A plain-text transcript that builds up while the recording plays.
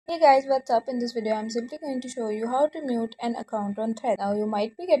Hey guys, what's up? In this video, I'm simply going to show you how to mute an account on Threads. Now, you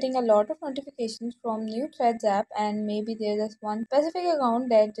might be getting a lot of notifications from new Threads app, and maybe there's just one specific account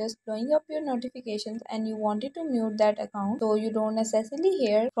that just blowing up your notifications, and you wanted to mute that account so you don't necessarily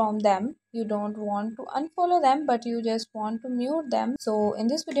hear from them. You don't want to unfollow them, but you just want to mute them. So, in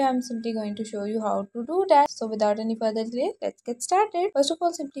this video, I'm simply going to show you how to do that. So, without any further delay, let's get started. First of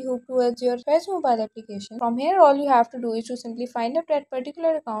all, simply hook towards your Threads mobile application. From here, all you have to do is to simply find up that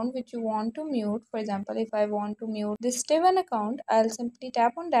particular account which you want to mute. For example, if I want to mute this Steven account, I'll simply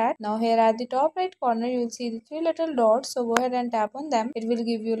tap on that. Now here at the top right corner, you'll see the three little dots. So go ahead and tap on them. It will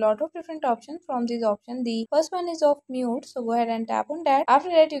give you a lot of different options. From these options, the first one is of mute. So go ahead and tap on that. After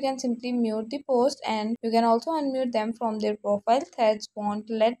that, you can simply mute the post, and you can also unmute them from their profile. Threads won't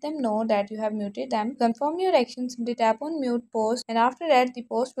let them know that you have muted them. Confirm your action, simply tap on mute post, and after that the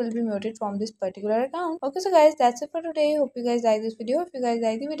post will be muted from this particular account. Okay, so guys, that's it for today. Hope you guys like this video. If you guys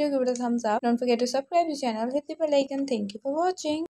like the video, give it a thumbs up. Don't forget to subscribe the channel, hit the bell icon. Thank you for watching.